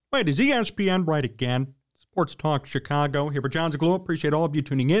Wait, is ESPN right again? Sports Talk Chicago. Here for John Zaglua. Appreciate all of you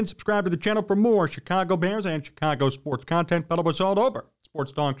tuning in. Subscribe to the channel for more Chicago Bears and Chicago sports content. Follow us all over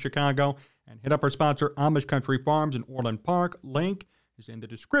Sports Talk Chicago. And hit up our sponsor, Amish Country Farms in Orland Park. Link is in the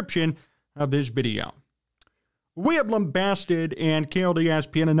description of this video. We have lambasted and killed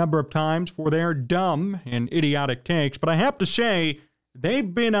ESPN a number of times for their dumb and idiotic takes, but I have to say,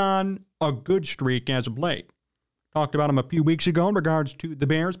 they've been on a good streak as of late. Talked about them a few weeks ago in regards to the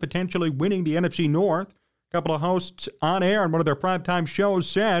Bears potentially winning the NFC North. A couple of hosts on air on one of their primetime shows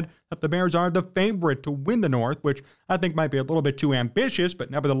said that the Bears are the favorite to win the North, which I think might be a little bit too ambitious,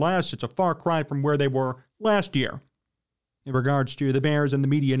 but nevertheless, it's a far cry from where they were last year in regards to the Bears and the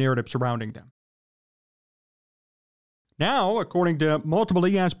media narrative surrounding them. Now, according to multiple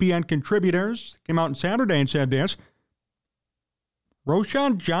ESPN contributors, came out on Saturday and said this,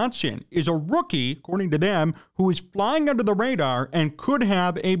 Roschon Johnson is a rookie, according to them, who is flying under the radar and could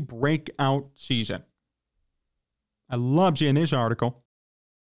have a breakout season. I love seeing this article.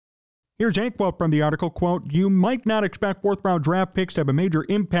 Here's a quote from the article, quote, "You might not expect fourth-round draft picks to have a major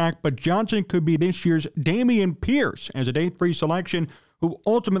impact, but Johnson could be this year's Dameon Pierce as a day 3 selection who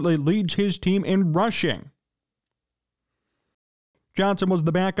ultimately leads his team in rushing." Johnson was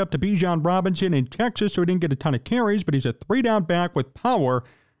the backup to Bijan Robinson in Texas, so he didn't get a ton of carries, but he's a 3-down back with power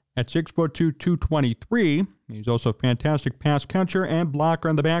at 6'2", 223. He's also a fantastic pass catcher and blocker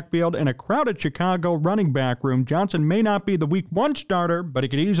in the backfield. In a crowded Chicago running back room, Johnson may not be the week 1 starter, but he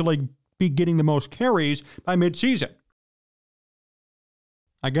could easily be getting the most carries by midseason.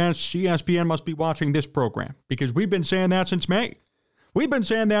 I guess ESPN must be watching this program, because we've been saying that since May. We've been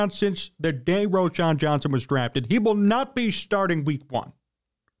saying that since the day Roschon Johnson was drafted. He will not be starting week 1.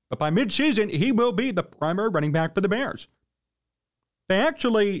 But by midseason, he will be the primary running back for the Bears. They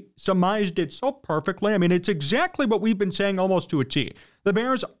actually surmised it so perfectly. I mean, it's exactly what we've been saying almost to a T. The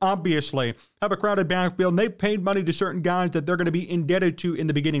Bears obviously have a crowded backfield, and they've paid money to certain guys that they're going to be indebted to in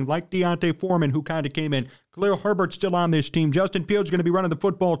the beginning, like D'Onta Foreman, who kind of came in. Khalil Herbert's still on this team. Justin Fields is going to be running the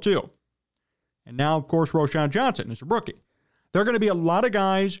football too. And now, of course, Roschon Johnson is a rookie. There are going to be a lot of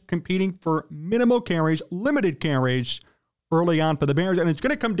guys competing for minimal carries, limited carries early on for the Bears, and it's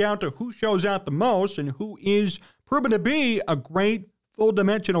going to come down to who shows out the most and who is proven to be a great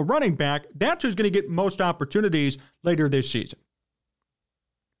full-dimensional running back. That's who's going to get most opportunities later this season.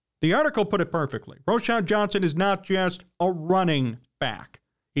 The article put it perfectly. Roschon Johnson is not just a running back.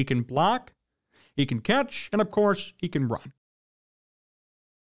 He can block, he can catch, and of course, he can run.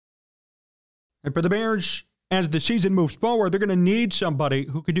 And for the Bears, as the season moves forward, they're going to need somebody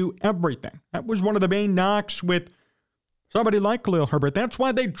who could do everything. That was one of the main knocks with somebody like Khalil Herbert. That's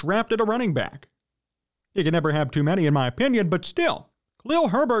why they drafted a running back. You can never have too many, in my opinion, but still, Khalil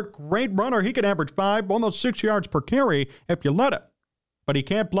Herbert, great runner. He could average 5, almost 6 yards per carry if you let him. But he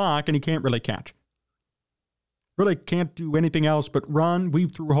can't block and he can't really catch. Really can't do anything else but run,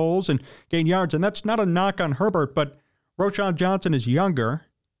 weave through holes, and gain yards. And that's not a knock on Herbert, but Roschon Johnson is younger,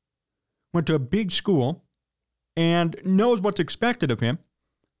 went to a big school, and knows what's expected of him.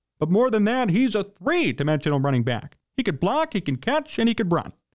 But more than that, he's a 3-dimensional running back. He could block, he can catch, and he could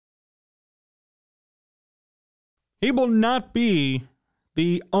run. He will not be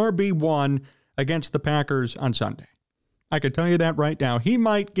the RB1 against the Packers on Sunday. I can tell you that right now. He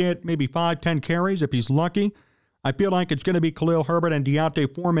might get maybe 5-10 carries if he's lucky. I feel like it's going to be Khalil Herbert and D'Onta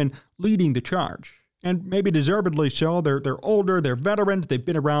Foreman leading the charge. And maybe deservedly so. They're older, they're veterans, they've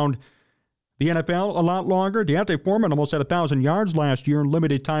been around the NFL a lot longer. D'Onta Foreman almost had 1,000 yards last year in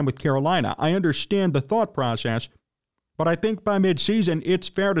limited time with Carolina. I understand the thought process, but I think by midseason, it's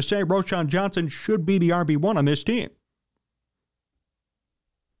fair to say Roschon Johnson should be the RB1 on this team.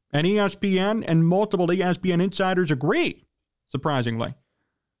 And ESPN and multiple ESPN insiders agree, surprisingly.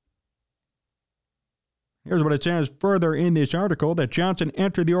 Here's what it says further in this article, that Johnson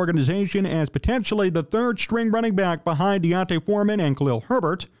entered the organization as potentially the 3rd-string running back behind D'Onta Foreman and Khalil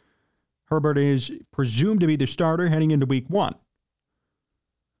Herbert. Herbert is presumed to be the starter heading into week 1.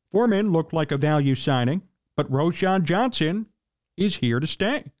 Foreman looked like a value signing, but Roschon Johnson is here to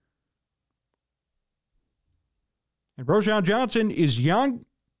stay. And Roschon Johnson is young.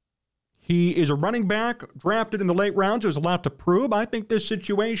 He is a running back drafted in the late rounds. There's a lot to prove. I think this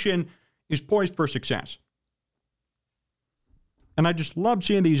situation is poised for success. And I just love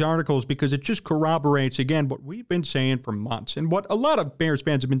seeing these articles because it just corroborates, again, what we've been saying for months and what a lot of Bears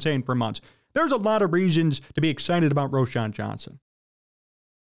fans have been saying for months. There's a lot of reasons to be excited about Roschon Johnson.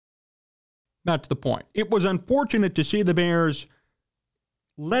 That's the point. It was unfortunate to see the Bears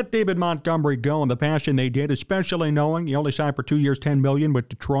let David Montgomery go in the fashion they did, especially knowing he only signed for 2 years, $10 million with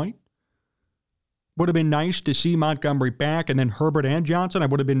Detroit. Would have been nice to see Montgomery back and then Herbert and Johnson. I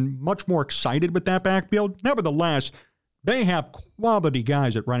would have been much more excited with that backfield. Nevertheless, they have quality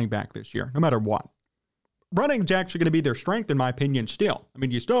guys at running back this year, no matter what. Running is actually going to be their strength, in my opinion, still. I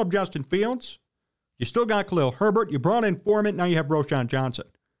mean, you still have Justin Fields. You still got Khalil Herbert. You brought in Foreman. Now you have Roschon Johnson.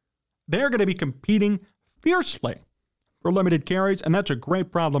 They're going to be competing fiercely for limited carries, and that's a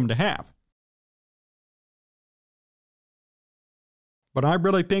great problem to have. But I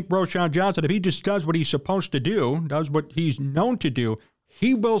really think Roschon Johnson, if he just does what he's supposed to do, does what he's known to do,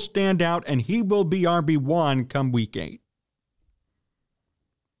 he will stand out and he will be RB1 come week 8.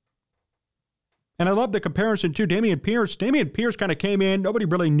 And I love the comparison to Dameon Pierce. Dameon Pierce kind of came in. Nobody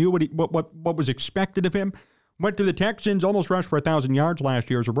really knew what was expected of him. Went to the Texans, almost rushed for 1,000 yards last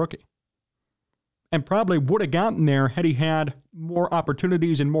year as a rookie. And probably would have gotten there had he had more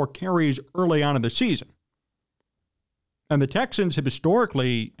opportunities and more carries early on in the season. And the Texans have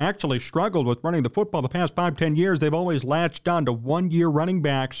historically actually struggled with running the football the past 5-10 years. They've always latched on to one-year running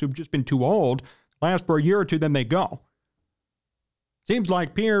backs who've just been too old. Last for a year or two, then they go. Seems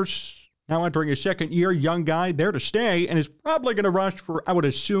like Pierce, now entering his second year, young guy, there to stay, and is probably going to rush for, I would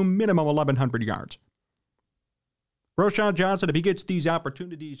assume, minimum 1,100 yards. Roschon Johnson, if he gets these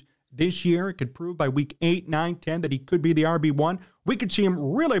opportunities this year, it could prove by week 8, 9, 10 that he could be the RB1. We could see him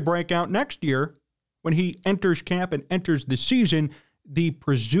really break out next year when he enters camp and enters the season, the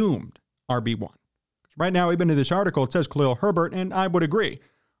presumed RB1. Right now, even in this article, it says Khalil Herbert, and I would agree.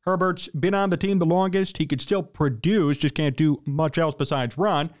 Herbert's been on the team the longest. He could still produce, just can't do much else besides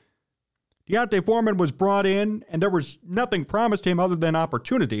run. Deontay Foreman was brought in, and there was nothing promised to him other than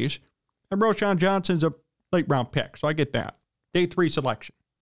opportunities. And Roschon Johnson's a late-round pick, so I get that. Day 3 selection.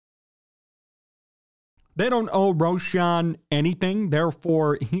 They don't owe Roschon anything,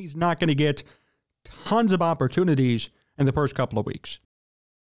 therefore he's not going to get tons of opportunities in the first couple of weeks.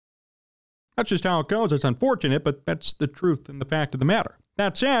 That's just how it goes. It's unfortunate, but that's the truth and the fact of the matter.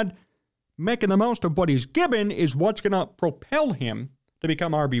 That said, making the most of what he's given is what's going to propel him to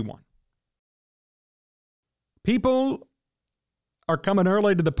become RB1. People are coming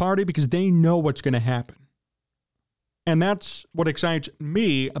early to the party because they know what's going to happen. And that's what excites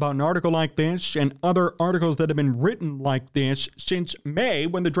me about an article like this and other articles that have been written like this since May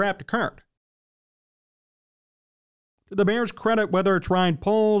when the draft occurred. To the Bears' credit, whether it's Ryan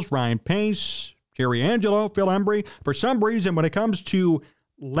Poles, Ryan Pace, Jerry Angelo, Phil Embry, for some reason when it comes to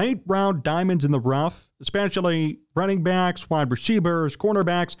late-round diamonds in the rough, especially running backs, wide receivers,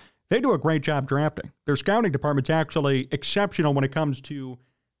 cornerbacks, they do a great job drafting. Their scouting department's actually exceptional when it comes to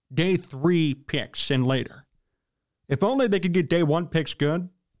day 3 picks and later. If only they could get day 1 picks good,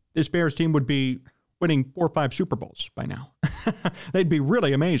 this Bears team would be winning 4 or 5 Super Bowls by now. They'd be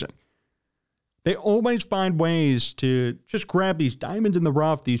really amazing. They always find ways to just grab these diamonds in the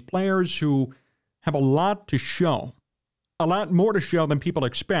rough, these players who have a lot to show, a lot more to show than people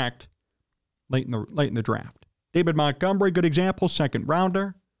expect late in the draft. David Montgomery, good example, 2nd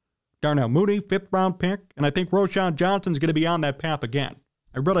rounder. Darnell Mooney, 5th round pick. And I think Roschon Johnson's going to be on that path again.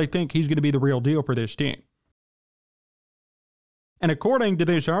 I really think he's going to be the real deal for this team. And according to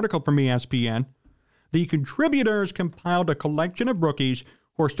this article from ESPN, the contributors compiled a collection of rookies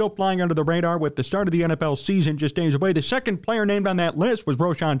who are still flying under the radar with the start of the NFL season just days away. The second player named on that list was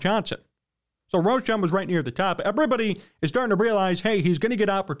Roschon Johnson. So Roschon was right near the top. Everybody is starting to realize, hey, he's going to get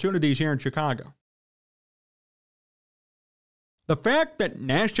opportunities here in Chicago. The fact that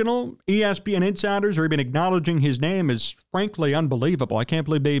national ESPN insiders are even acknowledging his name is frankly unbelievable. I can't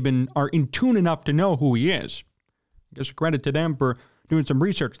believe they are in tune enough to know who he is. I guess credit to them for doing some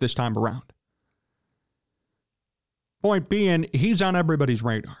research this time around. Point being, he's on everybody's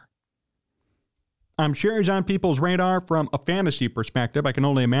radar. I'm sure he's on people's radar from a fantasy perspective. I can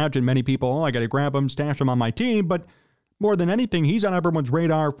only imagine many people, I got to grab him, stash him on my team. But more than anything, he's on everyone's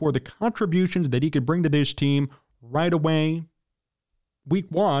radar for the contributions that he could bring to this team right away, week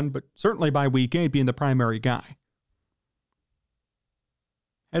 1, but certainly by week 8 being the primary guy.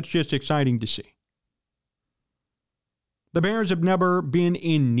 That's just exciting to see. The Bears have never been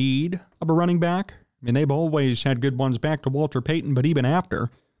in need of a running back. I mean, they've always had good ones back to Walter Payton, but even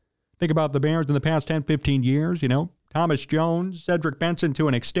after, think about the Bears in the past 10, 15 years, Thomas Jones, Cedric Benson to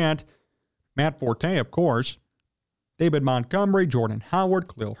an extent, Matt Forte, of course, David Montgomery, Jordan Howard,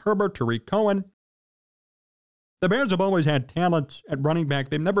 Khalil Herbert, Tariq Cohen. The Bears have always had talent at running back.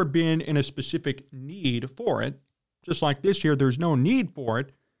 They've never been in a specific need for it. Just like this year, there's no need for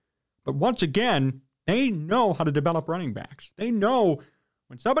it. But once again, they know how to develop running backs. They know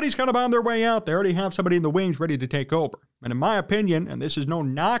when somebody's kind of on their way out, they already have somebody in the wings ready to take over. And in my opinion, and this is no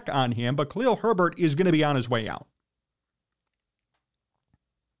knock on him, but Khalil Herbert is going to be on his way out.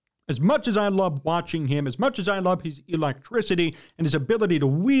 As much as I love watching him, as much as I love his electricity and his ability to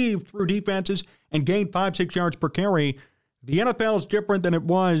weave through defenses and gain 5-6 yards per carry, the NFL is different than it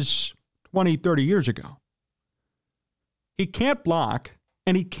was 20, 30 years ago. He can't block,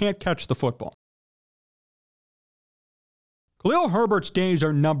 and he can't catch the football. Khalil Herbert's days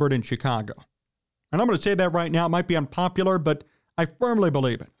are numbered in Chicago. And I'm going to say that right now. It might be unpopular, but I firmly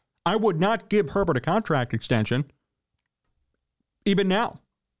believe it. I would not give Herbert a contract extension, even now.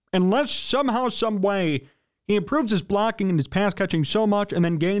 Unless somehow, some way, he improves his blocking and his pass catching so much and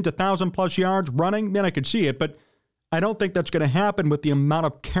then gains 1,000+ yards running, then I could see it. But I don't think that's going to happen with the amount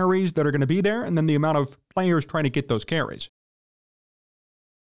of carries that are going to be there and then the amount of players trying to get those carries.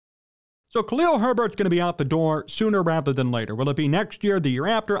 So Khalil Herbert's going to be out the door sooner rather than later. Will it be next year, the year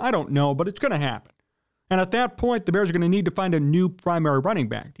after? I don't know, but it's going to happen. And at that point, the Bears are going to need to find a new primary running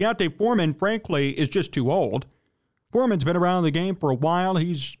back. Deontay Foreman, frankly, is just too old. Foreman's been around the game for a while.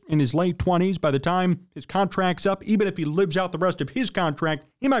 He's in his late 20s. By the time his contract's up, even if he lives out the rest of his contract,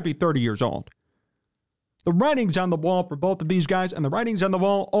 he might be 30 years old. The writing's on the wall for both of these guys, and the writing's on the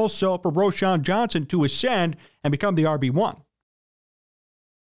wall also for Roschon Johnson to ascend and become the RB1.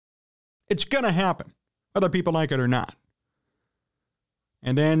 It's going to happen, whether people like it or not.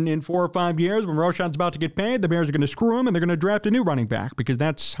 And then in 4 or 5 years, when Roschon's about to get paid, the Bears are going to screw him and they're going to draft a new running back because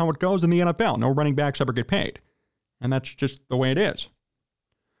that's how it goes in the NFL. No running backs ever get paid. And that's just the way it is.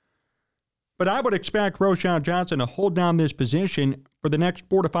 But I would expect Roschon Johnson to hold down this position for the next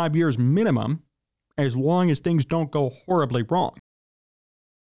 4 to 5 years minimum, as long as things don't go horribly wrong.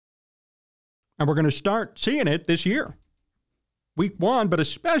 And we're going to start seeing it this year. Week 1, but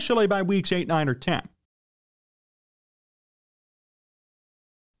especially by weeks 8, 9, or 10.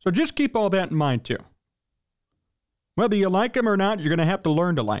 So just keep all that in mind, too. Whether you like him or not, you're going to have to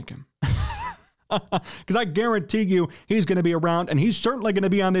learn to like him. Because I guarantee you he's going to be around, and he's certainly going to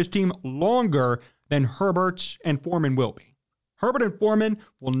be on this team longer than Herbert and Foreman will be. Herbert and Foreman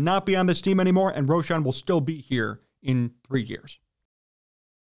will not be on this team anymore, and Roschon will still be here in 3 years.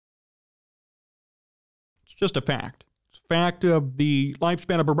 It's just a fact. It's a fact of the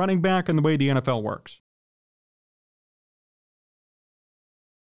lifespan of a running back and the way the NFL works.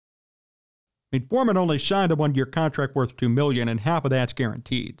 I mean, Foreman only signed a 1-year contract worth $2 million, and half of that's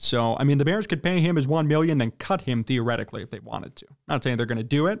guaranteed. So, I mean, the Bears could pay him his $1 million, then cut him theoretically if they wanted to. Not saying they're going to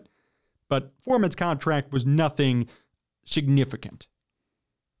do it, but Foreman's contract was nothing significant.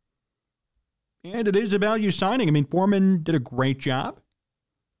 And it is a value signing. I mean, Foreman did a great job.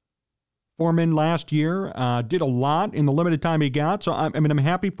 Foreman last year did a lot in the limited time he got. So, I'm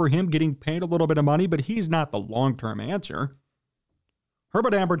happy for him getting paid a little bit of money, but he's not the long-term answer.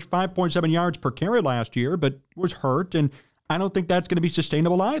 Herbert averaged 5.7 yards per carry last year, but was hurt, and I don't think that's going to be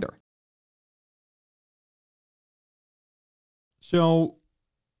sustainable either. So,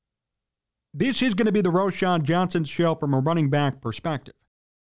 this is going to be the Roschon Johnson show from a running back perspective.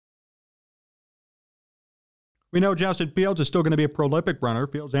 We know Justin Fields is still going to be a prolific runner.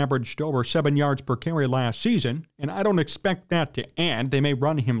 Fields averaged over 7 yards per carry last season, and I don't expect that to end. They may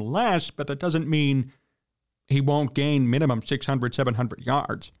run him less, but that doesn't mean he won't gain minimum 600, 700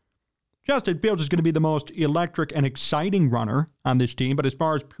 yards. Justin Fields is going to be the most electric and exciting runner on this team, but as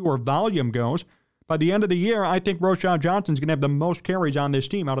far as pure volume goes, by the end of the year, I think Roschon Johnson's going to have the most carries on this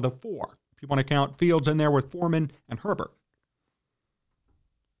team out of the 4, if you want to count Fields in there with Foreman and Herbert.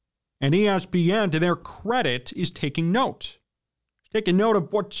 And ESPN, to their credit, is taking note. Taking note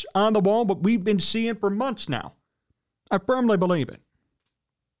of what's on the wall, what we've been seeing for months now. I firmly believe it.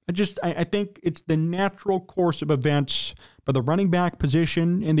 I think it's the natural course of events for the running back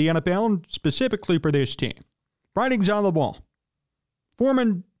position in the NFL, and specifically for this team. Writing's on the wall.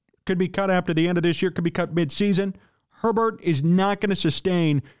 Foreman could be cut after the end of this year, could be cut mid-season. Herbert is not going to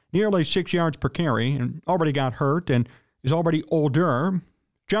sustain nearly 6 yards per carry and already got hurt and is already older.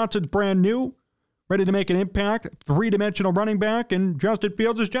 Johnson's brand new, ready to make an impact, three-dimensional running back, and Justin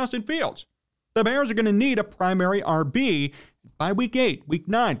Fields is Justin Fields. The Bears are going to need a primary RB. By week 8, week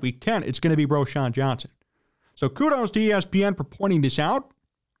 9, week 10, it's going to be Roschon Johnson. So kudos to ESPN for pointing this out,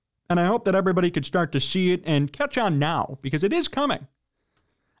 and I hope that everybody could start to see it and catch on now, because it is coming.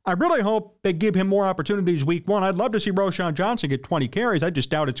 I really hope they give him more opportunities week 1. I'd love to see Roschon Johnson get 20 carries. I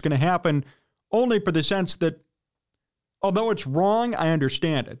just doubt it's going to happen, only for the sense that, although it's wrong, I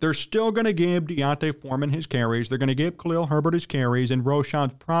understand it. They're still going to give Deontay Foreman his carries. They're going to give Khalil Herbert his carries, and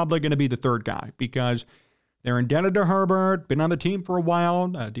Roschon's probably going to be the third guy, because they're indebted to Herbert, been on the team for a while.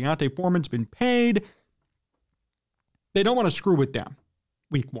 Deontay Foreman's been paid. They don't want to screw with them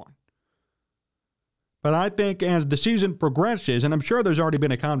week 1. But I think as the season progresses, and I'm sure there's already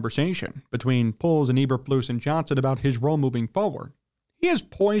been a conversation between Poles and Eberflus and Johnson about his role moving forward, he is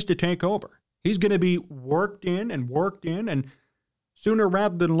poised to take over. He's going to be worked in, and sooner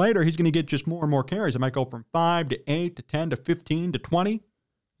rather than later, he's going to get just more and more carries. It might go from 5 to 8 to 10 to 15 to 20.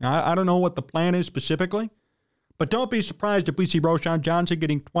 Now, I don't know what the plan is specifically, but don't be surprised if we see Roschon Johnson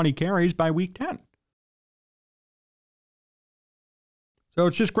getting 20 carries by week 10. So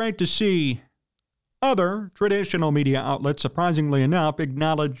it's just great to see other traditional media outlets, surprisingly enough,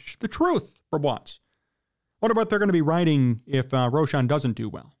 acknowledge the truth for once. Wonder what they're going to be writing if Roschon doesn't do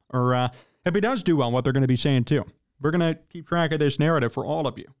well, or if he does do well, what they're going to be saying too. We're going to keep track of this narrative for all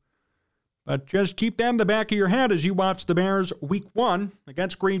of you. But just keep that in the back of your head as you watch the Bears week 1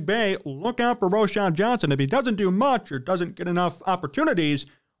 against Green Bay. Look out for Roschon Johnson. If he doesn't do much or doesn't get enough opportunities,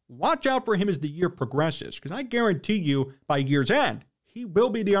 watch out for him as the year progresses, because I guarantee you by year's end, he will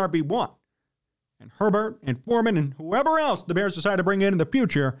be the RB1. And Herbert and Foreman and whoever else the Bears decide to bring in the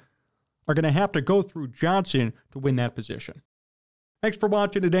future are going to have to go through Johnson to win that position. Thanks for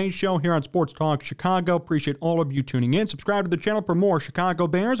watching today's show here on Sports Talk Chicago. Appreciate all of you tuning in. Subscribe to the channel for more Chicago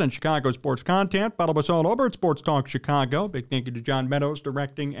Bears and Chicago sports content. Follow us all over at Sports Talk Chicago. Big thank you to John Meadows,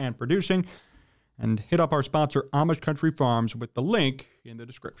 directing and producing. And hit up our sponsor, Amish Country Farms, with the link in the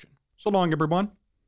description. So long, everyone.